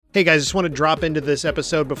Hey guys, just want to drop into this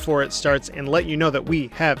episode before it starts and let you know that we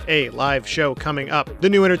have a live show coming up. The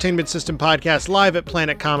New Entertainment System podcast live at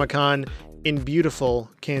Planet Comic-Con in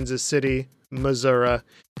beautiful Kansas City, Missouri.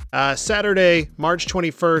 Saturday, March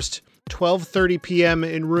 21st, 12:30 p.m.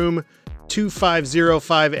 in room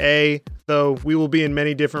 2505A, though we will be in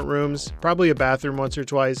many different rooms, probably a bathroom once or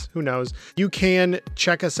twice, who knows. You can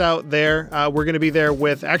check us out there. We're going to be there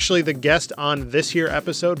with actually the guest on this here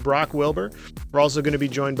episode, Brock Wilbur. We're also going to be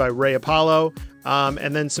joined by Ray Apollo,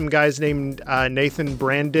 and then some guys named Nathan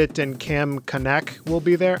Brandit and Cam Kanek will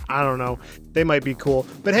be there. I don't know. They might be cool.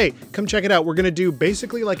 But hey, come check it out. We're going to do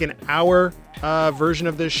basically like an hour version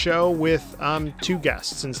of this show with two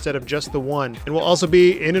guests instead of just the one. And we'll also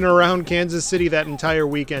be in and around Kansas City that entire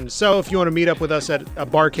weekend. So if you want to meet up with us at a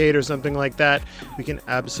barcade or something like that, we can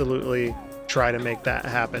absolutely try to make that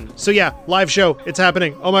happen. So yeah, live show. It's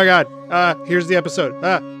happening. Oh my God. Here's the episode.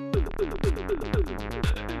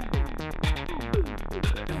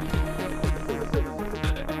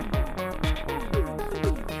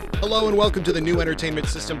 Hello and welcome to the New Entertainment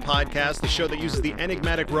System podcast, the show that uses the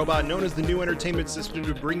enigmatic robot known as the New Entertainment System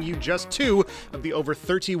to bring you just two of the over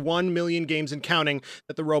 31 million games and counting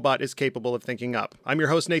that the robot is capable of thinking up. I'm your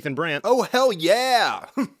host, Nathan Brandt. Oh, hell yeah!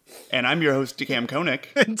 And I'm your host, Cam Koenig.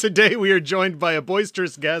 And today we are joined by a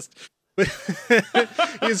boisterous guest. He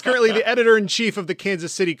is currently the editor-in-chief of the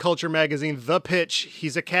Kansas City culture magazine, The Pitch.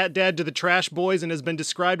 He's a cat dad to the Trash Boys and has been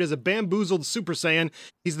described as a bamboozled Super Saiyan.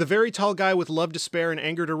 He's the very tall guy with love to spare and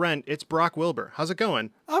anger to rent. It's Brock Wilbur. How's it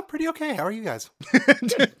going? Oh, pretty okay. How are you guys?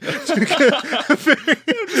 Just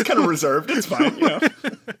kind of reserved. It's fine. You know.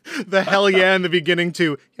 The hell yeah in the beginning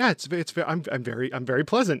too. Yeah, I'm very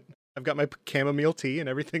pleasant. I've got my chamomile tea and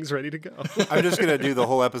everything's ready to go. I'm just going to do the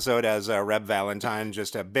whole episode as Reb Valentine,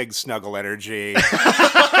 just a big snuggle energy.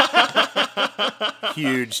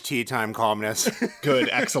 Huge tea time calmness. Good,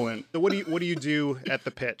 excellent. So what do you do at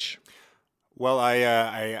The Pitch? Well,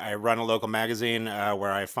 I run a local magazine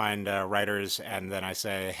where I find writers and then I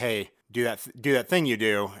say, hey, do that thing you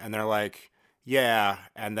do. And they're like, yeah,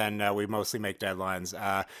 and then we mostly make deadlines.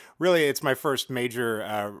 Really, it's my first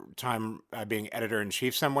major time being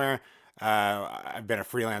editor-in-chief somewhere. I've been a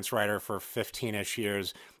freelance writer for 15-ish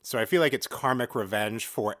years, so I feel like it's karmic revenge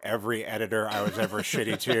for every editor I was ever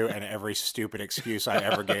shitty to and every stupid excuse I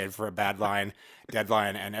ever gave for a deadline,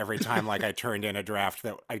 and every time like I turned in a draft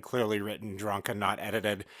that I'd clearly written drunk and not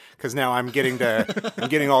edited, because now I'm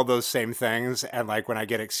getting all those same things, and like when I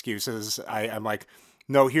get excuses, I'm like,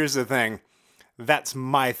 no, here's the thing. That's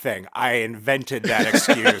my thing. I invented that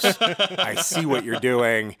excuse. I see what you're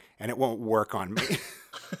doing, and it won't work on me.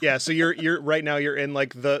 Yeah, so you're right now. You're in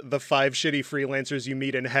like the 5 shitty freelancers you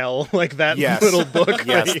meet in hell, like that yes. little book.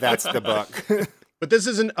 Yes, right? that's the book. But this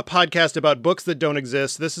isn't a podcast about books that don't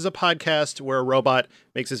exist. This is a podcast where a robot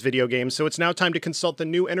makes us video games. So it's now time to consult the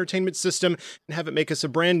New Entertainment System and have it make us a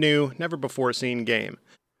brand new, never before seen game.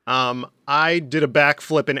 I did a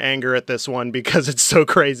backflip in anger at this one because it's so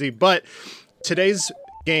crazy, but. Today's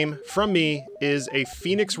game from me is a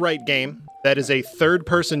Phoenix Wright game that is a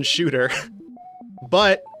third-person shooter,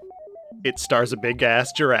 but it stars a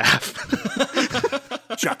big-ass giraffe.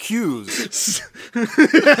 J'accuse.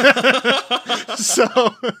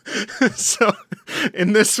 So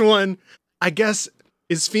in this one, I guess,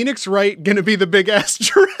 is Phoenix Wright going to be the big-ass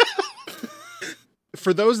giraffe?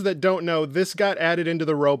 For those that don't know, this got added into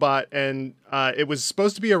the robot, and it was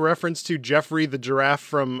supposed to be a reference to Jeffrey the giraffe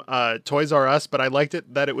from Toys R Us, but I liked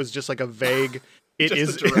it that it was just like a vague... It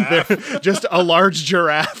is just a large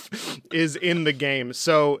giraffe is in the game.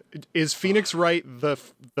 So is Phoenix Wright the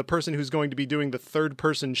person who's going to be doing the third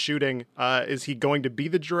person shooting? Is he going to be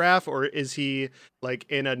the giraffe, or is he like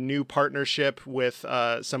in a new partnership with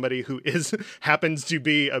somebody who happens to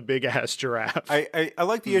be a big ass giraffe? I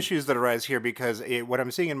like the issues that arise here because what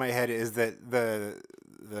I'm seeing in my head is that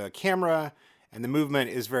the camera and the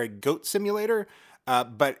movement is very Goat Simulator.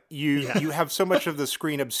 But you have so much of the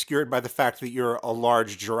screen obscured by the fact that you're a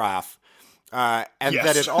large giraffe, and yes.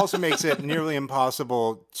 that it also makes it nearly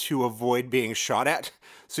impossible to avoid being shot at.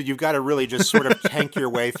 So you've got to really just sort of tank your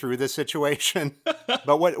way through the situation.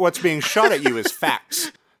 But what's being shot at you is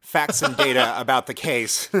facts and data about the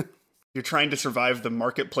case. You're trying to survive the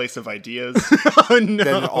marketplace of ideas. Oh, no.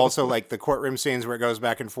 Then also like the courtroom scenes where it goes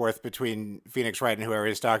back and forth between Phoenix Wright and whoever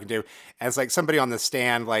he's talking to. And it's like somebody on the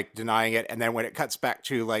stand like denying it. And then when it cuts back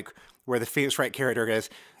to like where the Phoenix Wright character goes,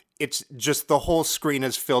 it's just the whole screen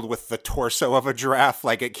is filled with the torso of a giraffe.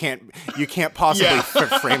 Like you can't possibly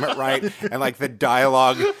frame it right. And like the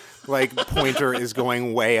dialogue like pointer is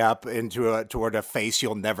going way up toward a face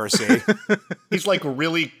you'll never see. He's like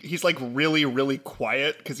really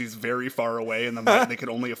quiet because he's very far away, and they could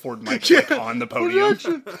only afford mics like on the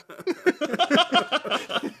podium.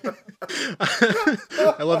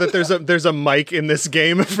 I love that there's a mic in this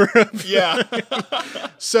game for Yeah.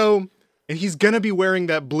 So, and he's gonna be wearing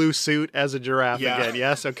that blue suit as a giraffe again.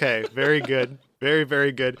 Yes, okay, very good. Very,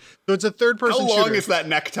 very good. So it's a third-person shooter. How long is that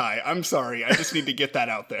necktie? I'm sorry. I just need to get that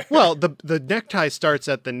out there. Well, the necktie starts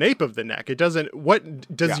at the nape of the neck. It doesn't...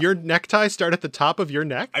 What... Does your necktie start at the top of your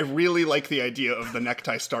neck? I really like the idea of the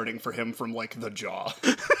necktie starting for him from, like, the jaw.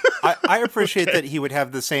 I appreciate that he would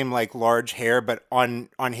have the same, like, large hair, but on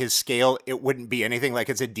his scale, it wouldn't be anything. Like,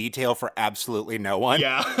 it's a detail for absolutely no one.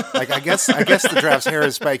 Yeah. Like, I guess the giraffe's hair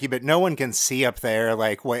is spiky, but no one can see up there.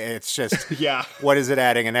 Like, it's just... Yeah. What is it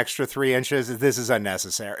adding? An extra 3 inches? This is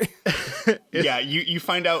unnecessary. Yeah, you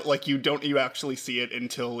find out, like, you actually see it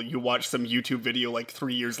until you watch some YouTube video, like,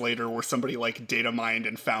 3 years later where somebody, like, data mined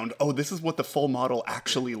and found, oh, this is what the full model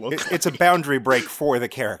actually looks like. It's a boundary break for the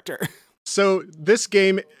character. So this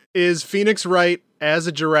game is Phoenix Wright as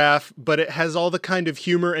a giraffe, but it has all the kind of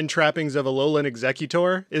humor and trappings of a Alolan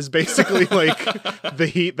Executor, is basically, like, the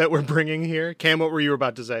heat that we're bringing here. Cam, what were you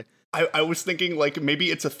about to say? I was thinking, like,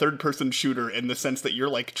 maybe it's a third-person shooter in the sense that you're,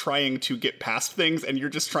 like, trying to get past things, and you're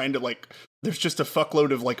just trying to, like, there's just a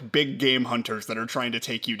fuckload of, like, big game hunters that are trying to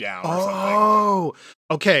take you down or something. Oh,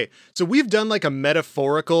 okay. So we've done, like, a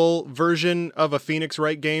metaphorical version of a Phoenix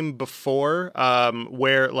Wright game before,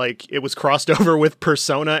 where, like, it was crossed over with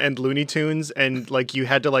Persona and Looney Tunes, and, like, you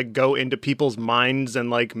had to, like, go into people's minds and,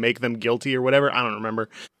 like, make them guilty or whatever. I don't remember.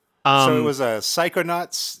 So it was a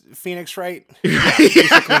Psychonauts Phoenix Wright? Basically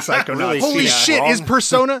Psychonauts. Really Holy shit, wrong.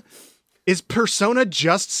 is Persona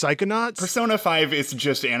just Psychonauts? Persona 5 is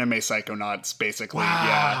just anime Psychonauts, basically.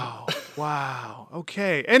 Wow. Wow.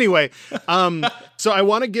 Okay. Anyway, so I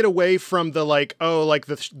want to get away from the, like, oh, like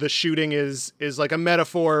the shooting is like a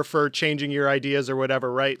metaphor for changing your ideas or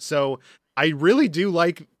whatever, right? So I really do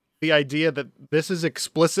like the idea that this is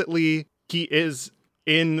explicitly, he is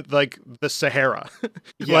in, like, the Sahara.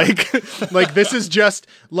 Yeah. like this is just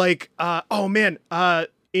like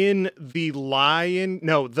in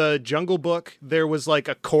the Jungle Book there was, like,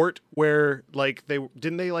 a court where, like, they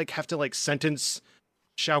have to, like, sentence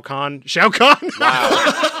Shao Kahn. Wow.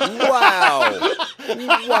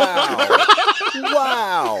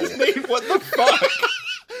 Wow. Nate, what the fuck?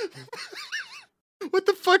 What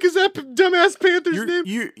the fuck is that dumbass panther's name?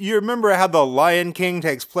 You remember how the Lion King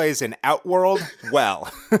takes place in Outworld?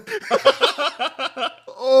 Well.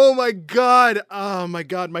 Oh my god,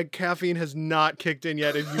 my caffeine has not kicked in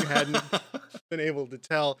yet, if you hadn't been able to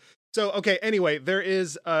tell. So, okay, anyway, there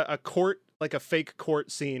is a court, like a fake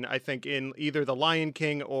court scene, I think, in either the Lion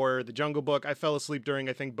King or the Jungle Book. I fell asleep during,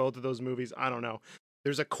 I think, both of those movies. I don't know.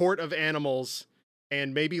 There's a court of animals,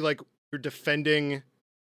 and maybe, like, you're defending,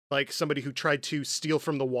 like, somebody who tried to steal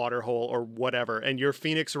from the water hole or whatever, and you're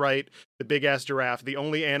Phoenix Wright, the big-ass giraffe, the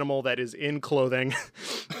only animal that is in clothing.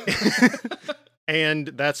 And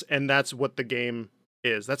that's what the game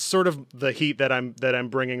is. That's sort of the heat that I'm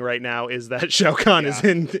bringing right now, is that Shao Kahn is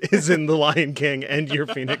in the Lion King and you're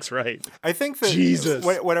Phoenix Wright. I think that Jesus.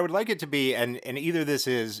 What I would like it to be, and either this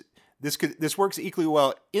works equally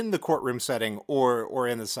well in the courtroom setting or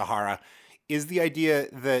in the Sahara, is the idea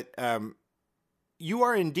that you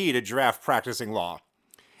are indeed a giraffe practicing law,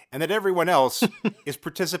 and that everyone else is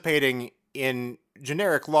participating in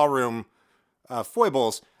generic law room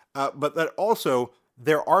foibles, but that also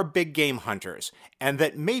there are big game hunters, and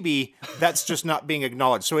that maybe that's just not being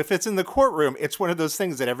acknowledged. So if it's in the courtroom, it's one of those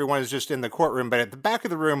things that everyone is just in the courtroom, but at the back of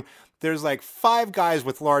the room, there's like 5 guys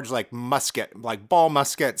with large, like, ball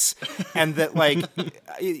muskets, and that, like,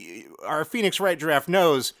 our Phoenix Wright giraffe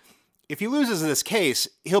knows if he loses this case,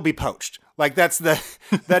 he'll be poached. Like, that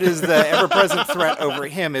is the ever-present threat over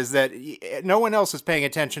him, is that no one else is paying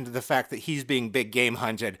attention to the fact that he's being big game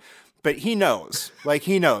hunted. But he knows,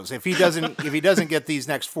 if he doesn't get these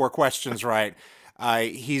next 4 questions right,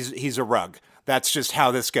 he's a rug. That's just how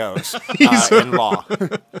this goes in law.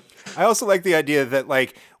 I also like the idea that,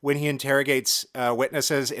 like, when he interrogates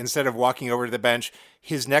witnesses, instead of walking over to the bench,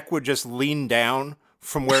 his neck would just lean down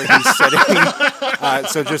from where he's sitting.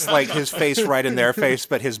 So just, like, his face right in their face,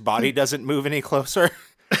 but his body doesn't move any closer.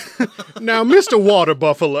 Now, Mr. Water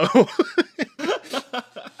Buffalo.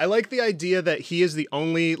 I like the idea that he is the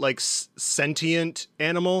only, like, sentient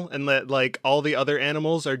animal, and that, like, all the other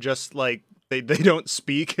animals are just, like, they don't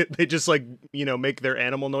speak. They just, like, you know, make their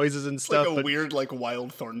animal noises and stuff. Like a weird, like,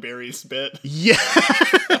 Wild Thornberrys bit. Yeah.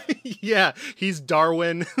 Yeah. He's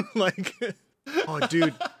Darwin. Like, oh,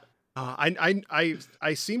 dude.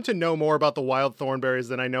 I seem to know more about the wild thornberries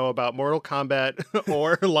than I know about Mortal Kombat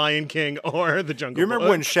or Lion King or the Jungle You remember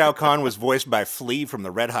Book. when Shao Kahn was voiced by Flea from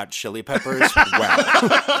the Red Hot Chili Peppers?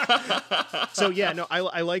 Wow. So yeah, no,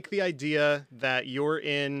 I like the idea that you're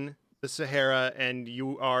in the Sahara and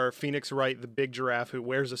you are Phoenix Wright, the big giraffe who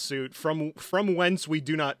wears a suit from whence we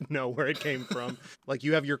do not know where it came from. Like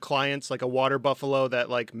you have your clients, like a water buffalo that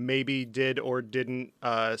like maybe did or didn't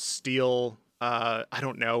steal I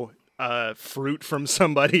don't know, fruit from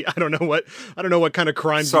somebody. I don't know what kind of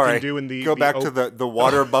crimes you Sorry, can do in the go back to the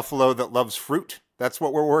water buffalo that loves fruit. That's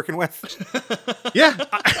what we're working with. Yeah.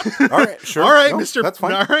 All right, sure. All right, No, Mr. That's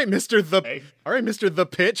fine. All right, Mr. The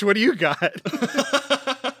Pitch. What do you got?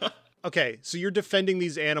 Okay, so you're defending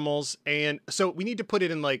these animals, and so we need to put it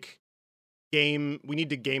in like we need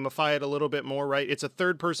to gamify it a little bit more, right? It's a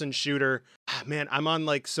third-person shooter. Man, I'm on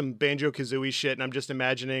like some Banjo-Kazooie shit, and I'm just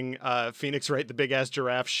imagining Phoenix Wright, the big-ass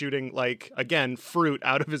giraffe, shooting like, again, fruit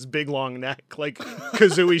out of his big, long neck. Like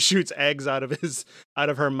Kazooie shoots eggs out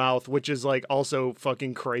of her mouth, which is like also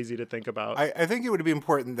fucking crazy to think about. I think it would be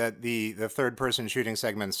important that the third-person shooting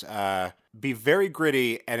segments be very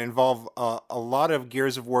gritty and involve a lot of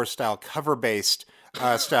Gears of War style cover-based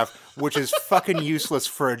stuff, which is fucking useless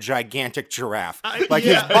for a gigantic giraffe. Like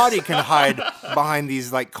his body can hide behind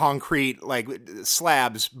these like concrete like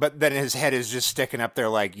slabs, but then his head is just sticking up there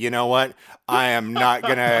like, you know what? I am not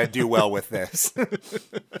gonna do well with this.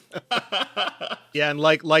 Yeah, and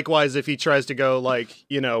likewise, if he tries to go like,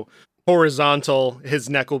 you know, horizontal, his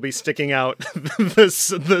neck will be sticking out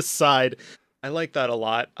the side. I like that a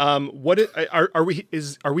lot. Are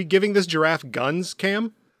we giving this giraffe guns,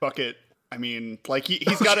 Cam? Fuck it. I mean, like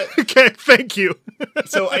he's got it. Okay, thank you.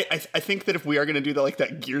 So I think that if we are going to do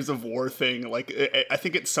that Gears of War thing, like I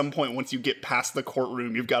think at some point once you get past the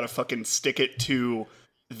courtroom, you've got to fucking stick it to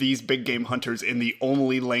these big game hunters in the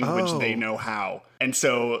only language they know how. And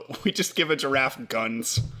so we just give a giraffe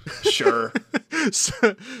guns. Sure.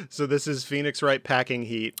 So this is Phoenix Wright packing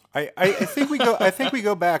heat. I think we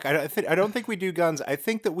go back. I don't think we do guns. I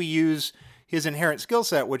think that we use his inherent skill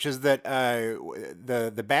set, which is that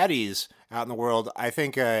the baddies out in the world, I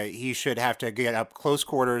think he should have to get up close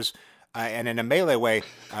quarters and in a melee way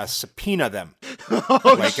subpoena them.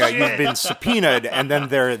 You've been subpoenaed, and then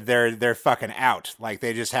they're fucking out. Like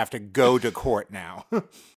they just have to go to court now.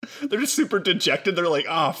 They're just super dejected. They're like,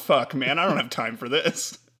 oh fuck, man, I don't have time for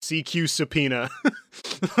this. CQ subpoena.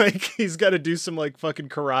 Like he's got to do some like fucking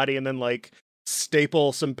karate and then like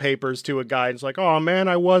staple some papers to a guy. It's like, oh man,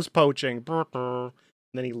 I was poaching. And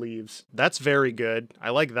then he leaves. That's very good. I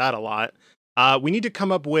like that a lot. We need to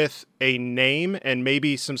come up with a name and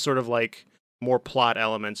maybe some sort of like more plot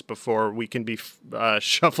elements before we can be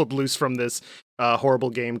shuffled loose from this horrible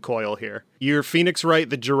game coil here. You're Phoenix Wright,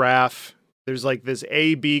 the giraffe. There's like this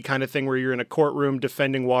A-B kind of thing where you're in a courtroom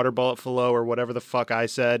defending water buffalo or whatever the fuck I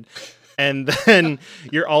said. And then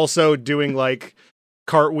you're also doing like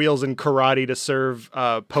cartwheels and karate to serve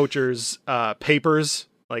poachers papers,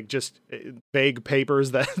 like just vague papers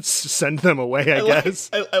that send them away, I guess.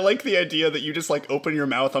 I like the idea that you just like open your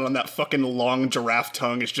mouth and on that fucking long giraffe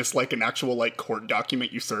tongue is just like an actual like court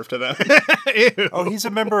document you serve to them. Oh, he's a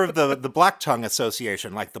member of the Black Tongue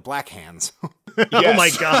Association, like the Black Hands. Oh my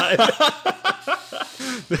god.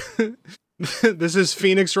 This is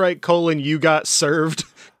Phoenix Wright : you got served,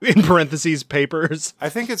 in parentheses, papers. I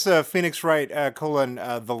think it's Phoenix Wright :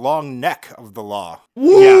 the long neck of the law.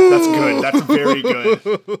 Woo! Yeah, that's good. That's very good.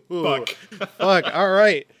 Fuck. All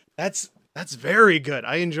right. That's very good.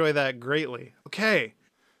 I enjoy that greatly. Okay.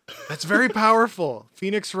 That's very powerful.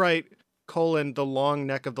 Phoenix Wright : the long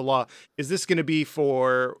neck of the law. Is this going to be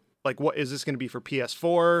for like what is this going to be for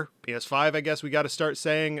PS4, PS5, I guess we got to start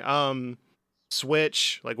saying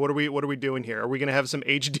Switch? Like what are we doing here? Are we going to have some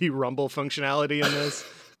HD rumble functionality in this?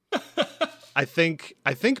 I think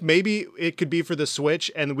maybe it could be for the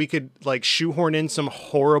Switch, and we could like shoehorn in some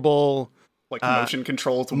horrible like motion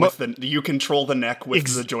controls with you control the neck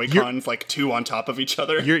with the Joy-Cons like two on top of each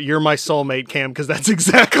other. You're my soulmate, Cam, because that's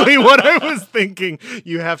exactly what I was thinking.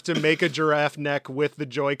 You have to make a giraffe neck with the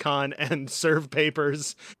Joy-Con and serve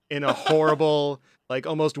papers in a horrible, like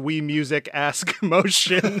almost Wii Music-esque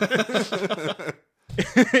motion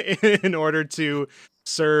in order to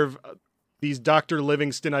serve these Dr.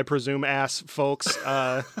 Livingston, I presume, ass folks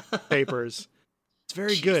papers. It's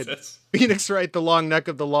very good. Phoenix Wright: the long neck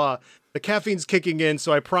of the law. The caffeine's kicking in,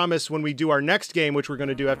 so I promise when we do our next game, which we're going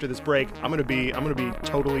to do after this break, I'm going to be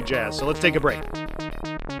totally jazzed. So let's take a break.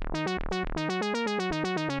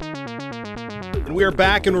 And we are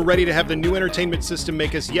back, and we're ready to have the new entertainment system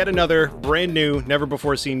make us yet another brand new, never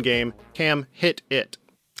before seen game. Cam, hit it.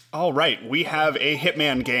 All right, we have a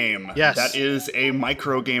Hitman game. Yes. That is a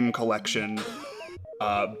micro game collection,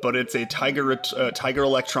 but it's a Tiger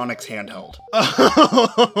Electronics handheld.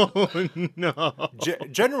 Oh no!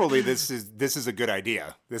 Generally, this is a good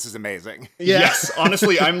idea. This is amazing. Yeah. Yes,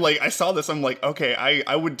 honestly, I saw this, I'm like, okay,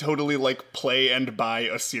 I would totally like play and buy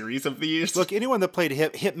a series of these. Look, anyone that played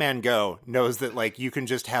Hitman Go knows that like you can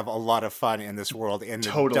just have a lot of fun in this world in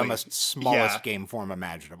the dumbest, smallest game form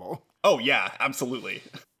imaginable. Oh yeah, absolutely.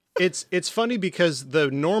 It's funny because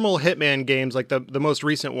the normal Hitman games, like the most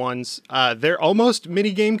recent ones, they're almost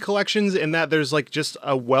mini game collections in that there's like just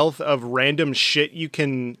a wealth of random shit you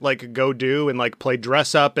can like go do and like play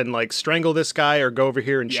dress up and like strangle this guy or go over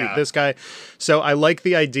here and shoot this guy. So I like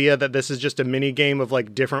the idea that this is just a mini game of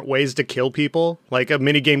like different ways to kill people, like a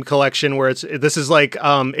mini game collection where this is like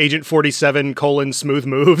Agent 47 : smooth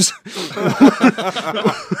moves.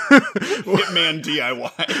 Hitman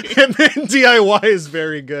DIY. Hitman DIY is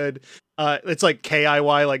very good. It's like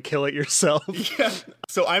KIY, like kill it yourself. Yeah.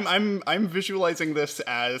 So I'm visualizing this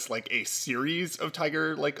as like a series of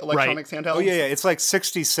Tiger like electronics handhelds. Oh yeah, it's like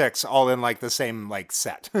 66 all in like the same like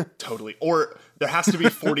set. Totally. Or there has to be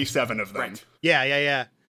 47 of them. Right. Yeah.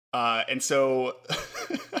 And so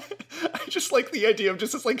I just like the idea of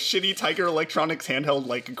just this like shitty Tiger Electronics handheld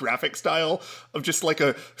like graphic style of just like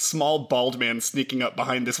a small bald man sneaking up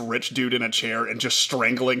behind this rich dude in a chair and just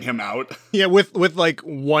strangling him out. Yeah, with like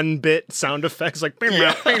 1-bit sound effects like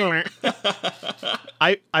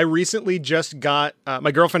I recently just got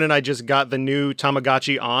my girlfriend and I just got the new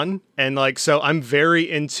Tamagotchi on, and like so I'm very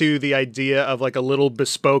into the idea of like a little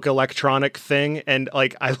bespoke electronic thing, and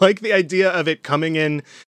like I like the idea of it coming in.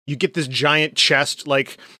 You get this giant chest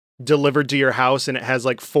like delivered to your house, and it has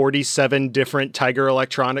like 47 different Tiger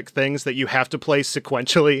Electronic things that you have to play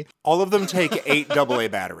sequentially. All of them take 8 AA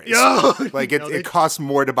batteries. Like it costs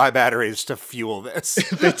more to buy batteries to fuel this.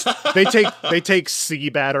 they take C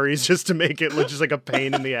batteries just to make it look just like a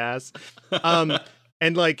pain in the ass.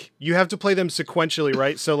 And like you have to play them sequentially,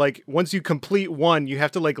 right? So like once you complete one, you have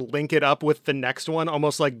to like link it up with the next one,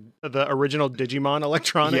 almost like the original Digimon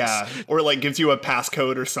electronics. Yeah, or it like gives you a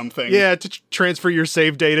passcode or something. Yeah, to transfer your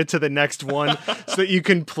save data to the next one so that you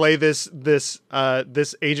can play this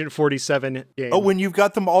Agent 47 game. Oh, when you've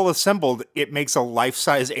got them all assembled, it makes a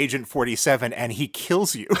life-size Agent 47 and he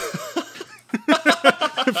kills you.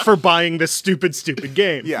 For buying this stupid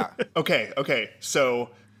game. Yeah. Okay. So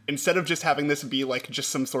instead of just having this be like just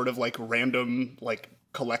some sort of like random like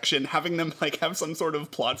collection, having them like have some sort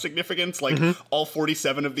of plot significance, like all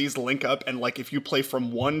 47 of these link up, and like if you play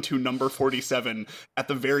from 1 to number 47, at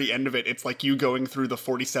the very end of it, it's like you going through the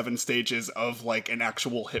 47 stages of like an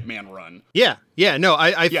actual Hitman run. Yeah. No,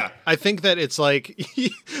 I think that it's like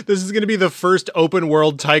this is going to be the first open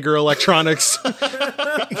world Tiger Electronics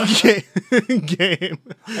game.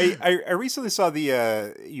 I recently saw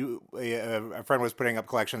a friend was putting up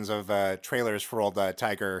collections of trailers for old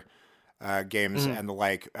Tiger games and the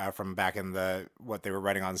like from back in what they were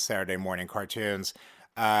writing on Saturday morning cartoons,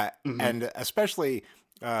 and especially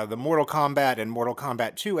the Mortal Kombat and Mortal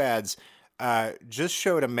Kombat 2 ads just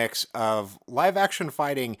showed a mix of live action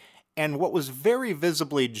fighting and what was very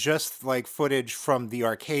visibly just like footage from the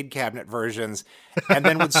arcade cabinet versions, and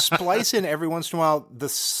then would splice in every once in a while the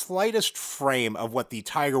slightest frame of what the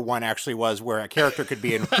Tiger one actually was, where a character could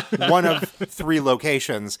be in one of 3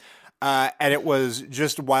 locations. And it was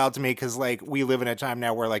just wild to me because, like, we live in a time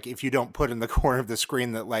now where, like, if you don't put in the corner of the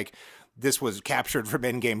screen that, like, this was captured from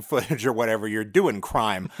in-game footage or whatever, you're doing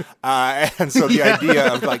crime. And so the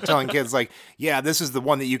idea of, like, telling kids, like, yeah, this is the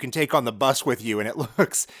one that you can take on the bus with you, and it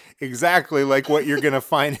looks exactly like what you're going to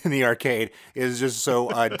find in the arcade is just so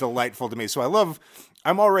delightful to me. So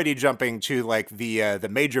I'm already jumping to like the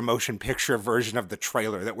major motion picture version of the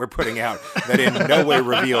trailer that we're putting out that in no way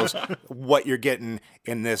reveals what you're getting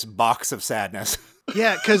in this box of sadness.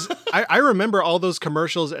 Yeah, because I remember all those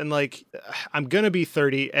commercials, and like I'm gonna be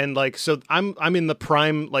 30, and like so I'm in the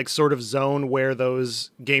prime like sort of zone where those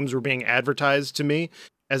games were being advertised to me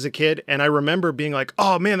as a kid, and I remember being like,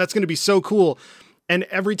 oh man, that's gonna be so cool. And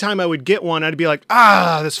every time I would get one, I'd be like,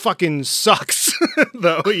 this fucking sucks.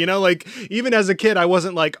 Though, you know, like even as a kid, I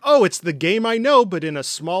wasn't like, oh, it's the game I know, but in a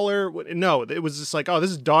smaller, no, it was just like, oh,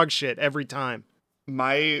 this is dog shit every time.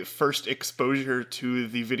 My first exposure to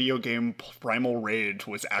the video game Primal Rage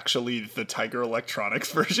was actually the Tiger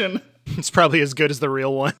Electronics version. It's probably as good as the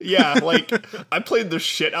real one. Yeah, like I played the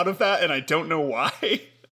shit out of that, and I don't know why.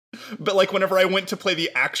 But like whenever I went to play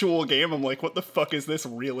the actual game, I'm like, what the fuck is this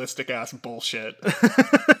realistic ass bullshit?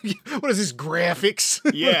 What is this graphics?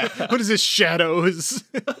 Yeah. What is this shadows?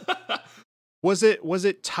 Was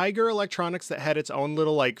it Tiger Electronics that had its own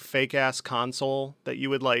little like fake ass console that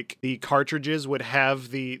you would like the cartridges would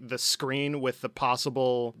have the screen with the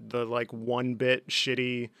like 1-bit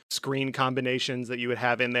shitty screen combinations that you would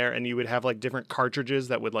have in there, and you would have like different cartridges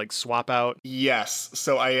that would like swap out? Yes.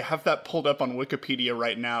 So I have that pulled up on Wikipedia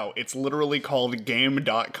right now. It's literally called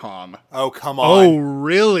game.com. Oh, come on. Oh,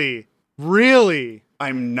 really? Really?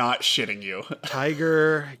 I'm not shitting you.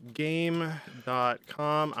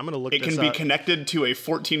 TigerGame.com. I'm going to look this up. It can be connected to a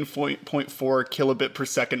 14.4 kilobit per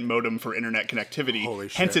second modem for internet connectivity. Holy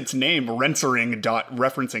shit. Hence its name,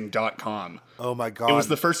 referencing.com. Oh my god. It was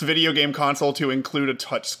the first video game console to include a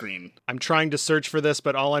touchscreen. I'm trying to search for this,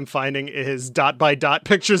 but all I'm finding is dot by dot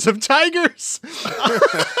pictures of tigers.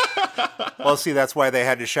 Well, see, that's why they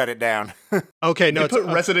had to shut it down. Okay, no, They put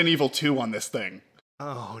Resident Evil 2 on this thing.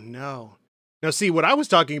 Oh no. Now, see, what I was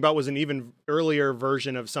talking about was an even earlier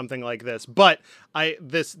version of something like this, but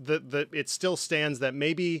it still stands that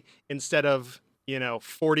maybe instead of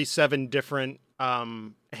 47 different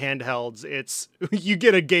handhelds, it's you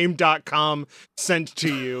get a game.com sent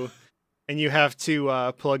to you, and you have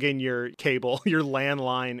to plug in your cable, your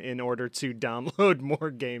landline, in order to download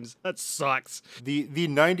more games. That sucks. The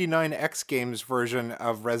 99X Games version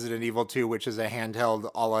of Resident Evil 2, which is a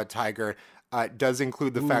handheld a la Tiger, does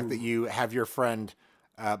include the fact that you have your friend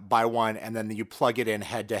buy one, and then you plug it in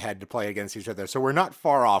head-to-head to play against each other. So we're not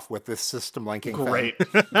far off with this system linking Great.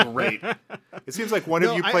 thing. Great. It seems like one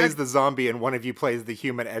of you plays the zombie and one of you plays the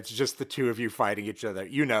human. It's just the two of you fighting each other.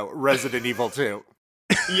 Resident Evil 2.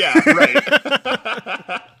 Yeah,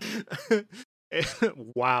 right.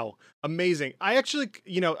 Wow. Amazing. I actually,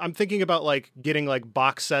 I'm thinking about like getting like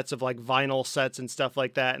box sets of like vinyl sets and stuff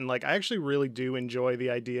like that. And like, I actually really do enjoy the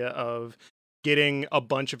idea of getting a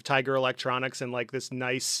bunch of Tiger Electronics and like this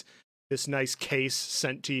nice case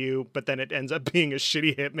sent to you, but then it ends up being a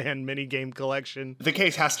shitty Hitman minigame collection. The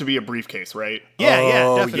case has to be a briefcase, right?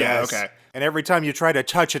 Yeah, definitely. Yes. Okay. And every time you try to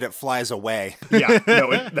touch it, it flies away. Yeah,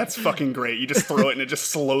 no, that's fucking great. You just throw it and it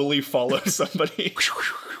just slowly follows somebody.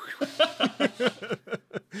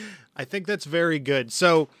 I think that's very good.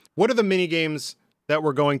 So what are the mini games that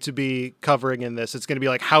we're going to be covering in this? It's going to be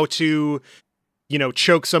like how to,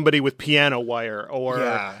 choke somebody with piano wire, or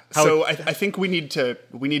So I think we need to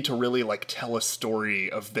really like tell a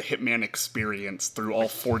story of the Hitman experience through all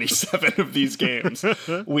 47 of these games.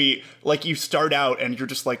 You start out and you're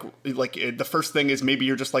just like the first thing is maybe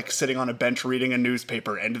you're just like sitting on a bench reading a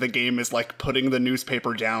newspaper, and the game is like putting the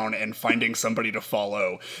newspaper down and finding somebody to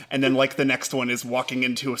follow. And then like the next one is walking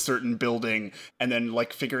into a certain building and then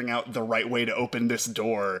like figuring out the right way to open this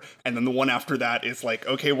door. And then the one after that is like,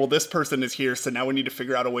 okay, well, this person is here, so now we need to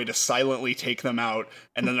figure out a way to silently take them out.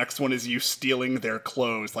 And the next one is you stealing their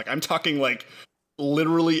clothes. Like, I'm talking like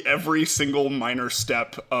literally every single minor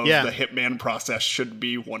step of the Hitman process should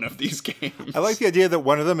be one of these games. I like the idea that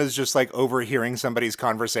one of them is just like overhearing somebody's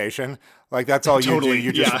conversation. Like, that's all you do.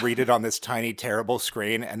 You just read it on this tiny, terrible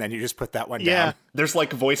screen, and then you just put that one down. There's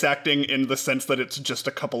like voice acting in the sense that it's just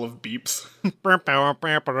a couple of beeps.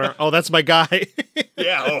 Oh, that's my guy.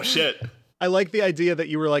 Yeah, oh shit. I like the idea that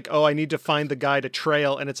you were like, oh, I need to find the guy to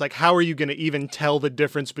trail, and it's like, how are you going to even tell the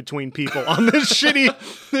difference between people on this shitty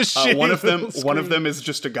one of them is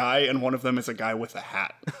just a guy, and one of them is a guy with a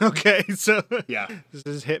hat. Okay, so yeah, this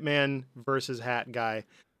is Hitman versus Hat Guy.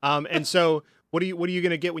 And so what are you going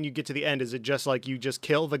to get when you get to the end? Is it just like you just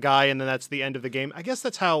kill the guy and then that's the end of the game? I guess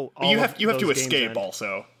that's how you have to escape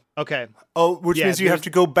also. Okay. Oh, which means you have to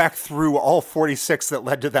go back through all 46 that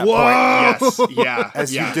led to that point. Yes. Yeah.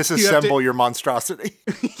 As you disassemble your monstrosity.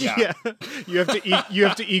 Yeah. You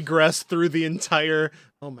have to egress through the entire.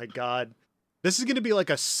 Oh my god. This is going to be like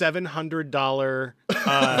a $700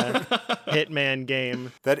 Hitman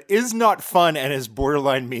game. That is not fun and is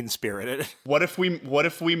borderline mean-spirited. What if we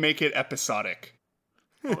make it episodic?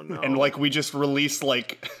 Oh, no. And like we just release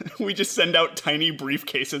we just send out tiny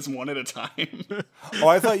briefcases one at a time. Oh,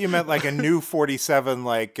 I thought you meant like a new 47,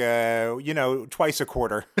 twice a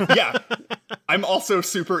quarter. Yeah. I'm also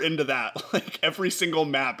super into that. Like every single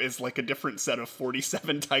map is like a different set of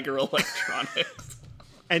 47 Tiger Electronics.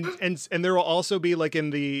 And there will also be like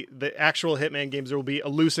in the actual Hitman games, there will be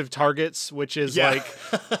elusive targets, which is like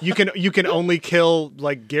you can only kill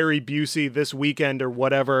like Gary Busey this weekend or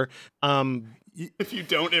whatever. If you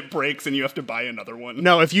don't, it breaks and you have to buy another one.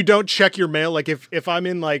 No, if you don't check your mail, like if I'm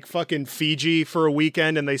in like fucking Fiji for a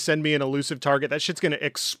weekend and they send me an elusive target, that shit's gonna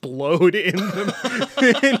explode in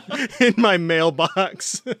my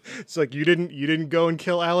mailbox. It's like you didn't go and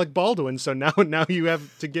kill Alec Baldwin, so now you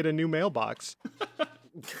have to get a new mailbox.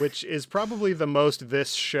 Which is probably the most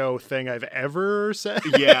this show thing I've ever said.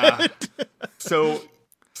 Yeah. So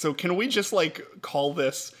So can we just like call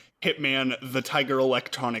this Hitman the Tiger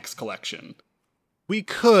Electronics Collection? We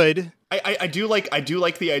could. I do like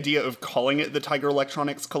the idea of calling it the Tiger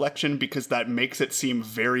Electronics Collection because that makes it seem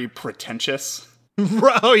very pretentious.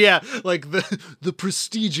 Oh yeah, like the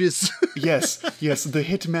prestigious. yes, the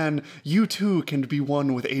Hitman. You too can be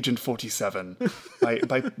one with Agent 47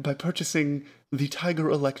 by purchasing the Tiger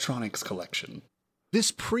Electronics Collection. This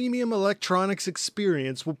premium electronics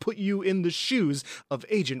experience will put you in the shoes of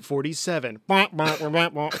Agent 47.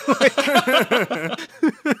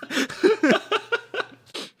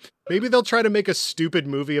 Maybe they'll try to make a stupid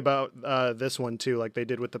movie about this one too, like they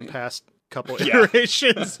did with the past couple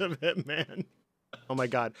iterations of Hitman. Oh my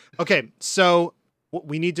god. Okay, so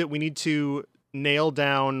we need to nail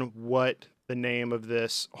down what the name of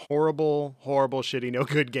this horrible, shitty, no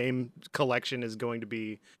good game collection is going to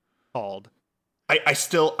be called. I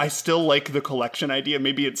still like the collection idea.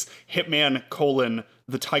 Maybe it's Hitman :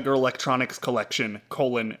 the Tiger Electronics Collection :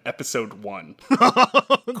 Episode 1 :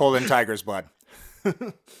 Tiger's Blood.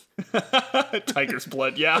 Tiger's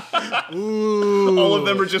Blood, yeah. Ooh. All of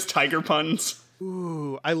them are just tiger puns.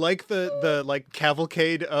 Ooh, I like the like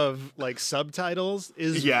cavalcade of like subtitles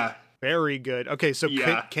is very good. Okay, so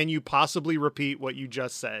can you possibly repeat what you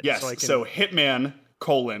just said? Yes, so Hitman :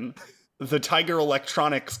 the Tiger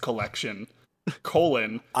Electronics Collection :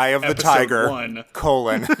 Eye of the Tiger :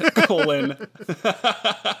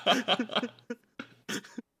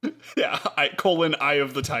 yeah, Eye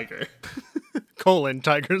of the Tiger.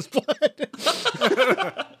 Tiger's Blood.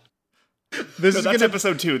 That's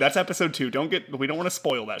episode 2. That's episode 2. We don't want to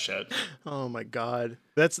spoil that shit. Oh my god.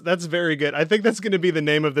 That's very good. I think that's going to be the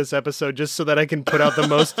name of this episode just so that I can put out the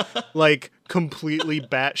most like completely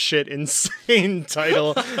batshit insane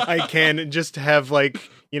title I can and just have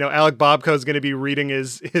like, you know, Alec Bobko's going to be reading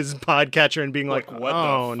his podcatcher and being like, what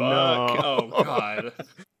oh the fuck? no. Oh god.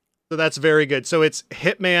 So that's very good. So it's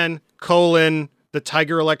Hitman : the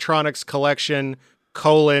Tiger Electronics Collection :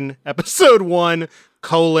 Episode 1 :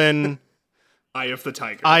 Eye of the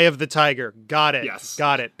Tiger. Eye of the Tiger. Got it. Yes.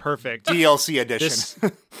 Got it. Perfect. DLC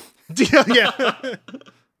edition. Yeah.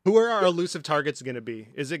 Who are our elusive targets going to be?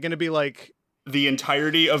 Is it going to be like the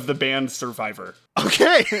entirety of the band Survivor?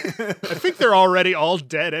 Okay. I think they're already all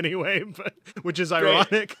dead anyway, which is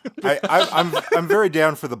ironic. I'm very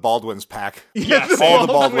down for the Baldwins pack. Yes. All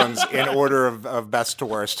the Baldwins in order of best to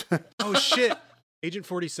worst. Oh shit. Agent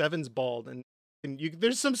 47's bald and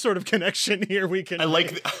there's some sort of connection here we can I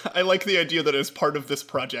like the idea that as part of this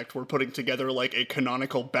project we're putting together like a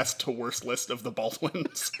canonical best to worst list of the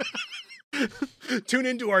Baldwins. Tune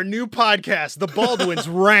into our new podcast, The Baldwins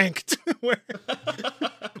Ranked, where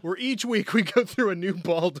each week we go through a new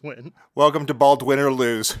Baldwin. Welcome to Bald Win or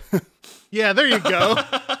Lose. Yeah, there you go.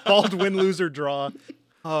 Bald win, lose, or draw.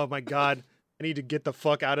 Oh my god. I need to get the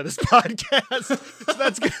fuck out of this podcast. So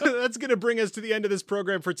that's gonna bring us to the end of this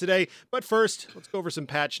program for today. But first, let's go over some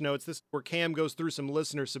patch notes. This is where Cam goes through some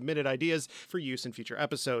listener submitted ideas for use in future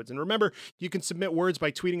episodes. And remember, you can submit words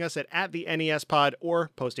by tweeting us at the NES Pod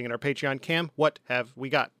or posting in our Patreon. Cam, what have we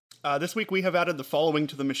got? This week we have added the following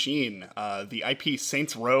to the machine. The IP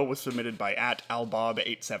Saints Row was submitted by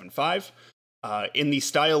 @albob875. In the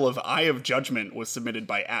style of Eye of Judgment was submitted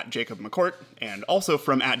by @Jacob McCourt, and also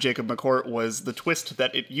from @Jacob McCourt was the twist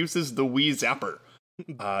that it uses the Wii Zapper.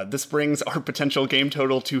 This brings our potential game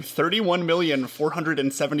total to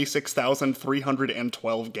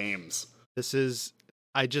 31,476,312 games.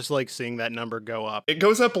 I just like seeing that number go up. It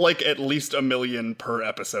goes up like at least 1 million per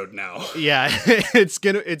episode now. Yeah, it's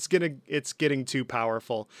getting too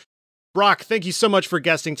powerful. Brock, thank you so much for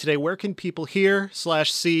guesting today. Where can people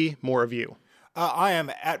hear/see more of you? I am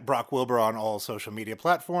at Brock Wilbur on all social media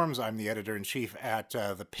platforms. I'm the editor-in-chief at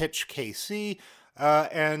The Pitch KC.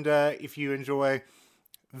 And if you enjoy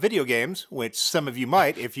video games, which some of you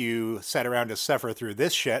might if you sat around to suffer through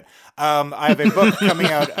this shit, I have a book coming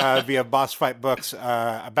out via Boss Fight Books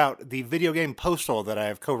about the video game Postal that I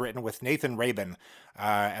have co-written with Nathan Rabin.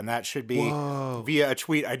 And that should be via a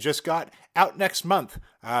tweet I just got out next month.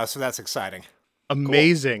 So that's exciting.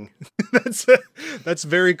 Amazing. Cool. That's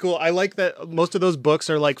very cool. I like that most of those books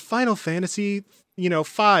are like Final Fantasy,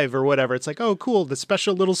 5 or whatever. It's like, oh, cool, the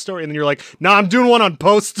special little story. And then you're like, nah, I'm doing one on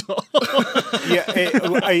Postal. Yeah,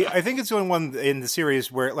 I think it's the only one in the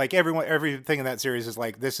series where like everything in that series is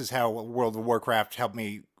like, this is how World of Warcraft helped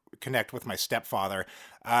me connect with my stepfather.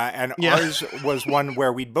 And ours was one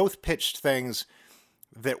where we'd both pitched things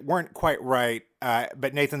that weren't quite right.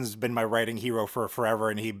 But Nathan's been my writing hero for forever,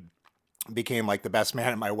 and he became like the best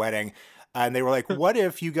man at my wedding. And they were like, what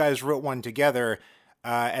if you guys wrote one together?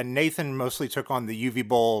 And Nathan mostly took on the UV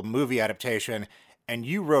Bowl movie adaptation, and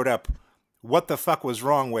you wrote up what the fuck was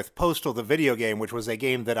wrong with Postal the video game, which was a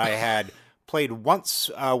game that I had played once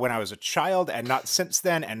when I was a child and not since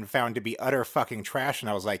then, and found to be utter fucking trash. And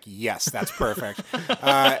I was like, yes, that's perfect.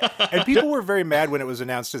 And people were very mad when it was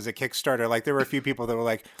announced as a Kickstarter. Like, there were a few people that were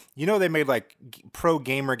like, they made like Pro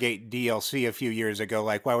Gamergate DLC a few years ago.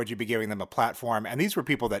 Like, why would you be giving them a platform? And these were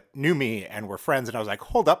people that knew me and were friends. And I was like,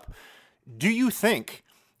 hold up. Do you think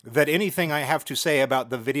that anything I have to say about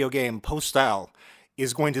the video game Postal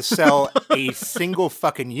is going to sell a single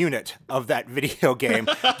fucking unit of that video game?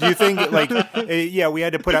 Do you think, we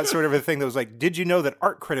had to put out sort of a thing that was like, did you know that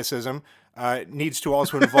art criticism needs to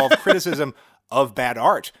also involve criticism of bad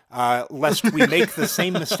art, lest we make the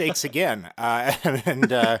same mistakes again?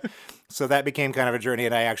 So that became kind of a journey,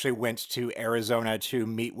 and I actually went to Arizona to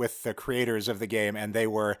meet with the creators of the game, and they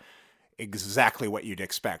were exactly what you'd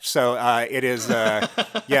expect. So it is,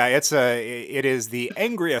 it is the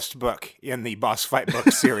angriest book in the boss fight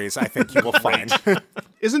book series, I think you will find.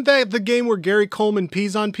 Isn't that the game where Gary Coleman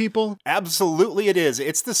pees on people? Absolutely it is.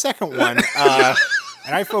 It's the second one.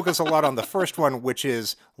 And I focus a lot on the first one, which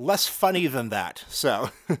is less funny than that. So,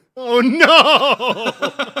 oh no!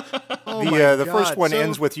 The first one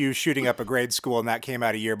ends with you shooting up a grade school, and that came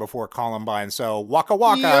out a year before Columbine. So waka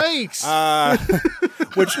waka. Yikes!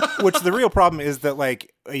 Which the real problem is that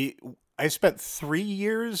I spent 3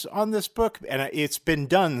 years on this book, and it's been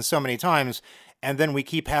done so many times, and then we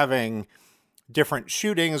keep having different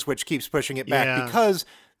shootings, which keeps pushing it back because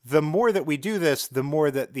the more that we do this, the more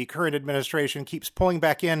that the current administration keeps pulling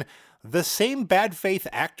back in the same bad faith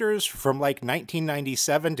actors from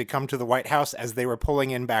 1997 to come to the White House as they were pulling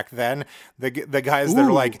in back then. The guys that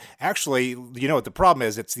are like, actually, you know what the problem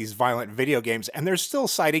is? It's these violent video games, and they're still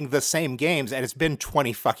citing the same games, and it's been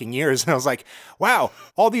 20 fucking years. And I was like, wow,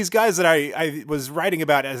 all these guys that I was writing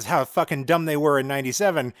about as how fucking dumb they were in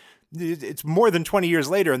 97, it's more than 20 years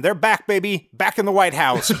later, and they're back, baby, back in the White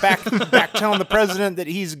House, back telling the president that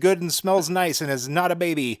he's good and smells nice and is not a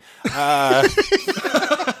baby. So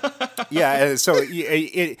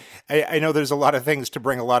I know there's a lot of things to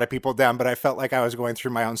bring a lot of people down, but I felt like I was going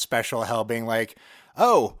through my own special hell, being like,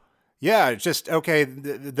 oh, yeah, just okay.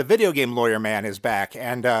 The video game lawyer man is back,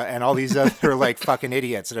 and all these other fucking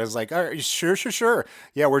idiots. And I was like, all right, sure.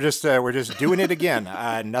 Yeah, we're just doing it again.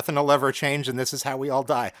 Nothing will ever change, and this is how we all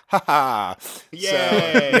die. Ha ha!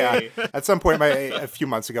 Yay! So, at some point, a few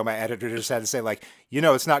months ago, my editor just had to say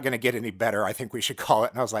it's not going to get any better. I think we should call it.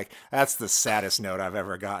 And I was like, that's the saddest note I've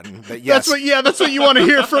ever gotten. But yes, that's what you want to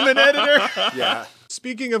hear from an editor. Yeah.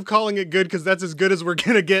 Speaking of calling it good, because that's as good as we're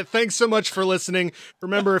going to get, thanks so much for listening.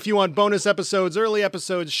 Remember, if you want bonus episodes, early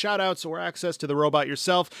episodes, shout-outs, or access to the robot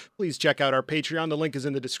yourself, please check out our Patreon. The link is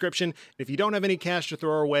in the description. If you don't have any cash to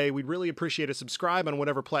throw our way, we'd really appreciate a subscribe on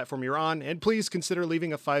whatever platform you're on, and please consider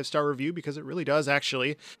leaving a 5-star review, because it really does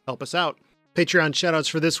actually help us out. Patreon shoutouts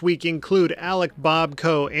for this week include Alec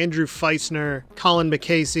Bobco, Andrew Feisner, Colin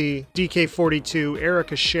McCasey, DK42,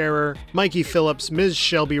 Erica Scherer, Mikey Phillips, Ms.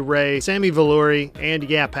 Shelby Ray, Sammy Valori, and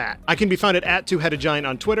Pat. I can be found at 2headedgiant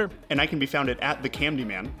on Twitter. And I can be found at the Camdy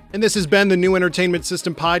Man. And this has been the New Entertainment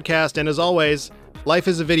System podcast. And as always, life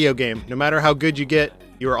is a video game. No matter how good you get,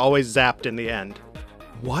 you are always zapped in the end.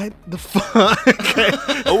 What the fuck? Okay.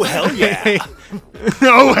 Oh, hell yeah.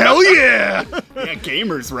 Oh, hell yeah. Yeah,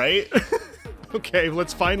 gamers, right? Okay,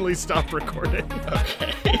 let's finally stop recording.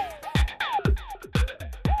 Okay.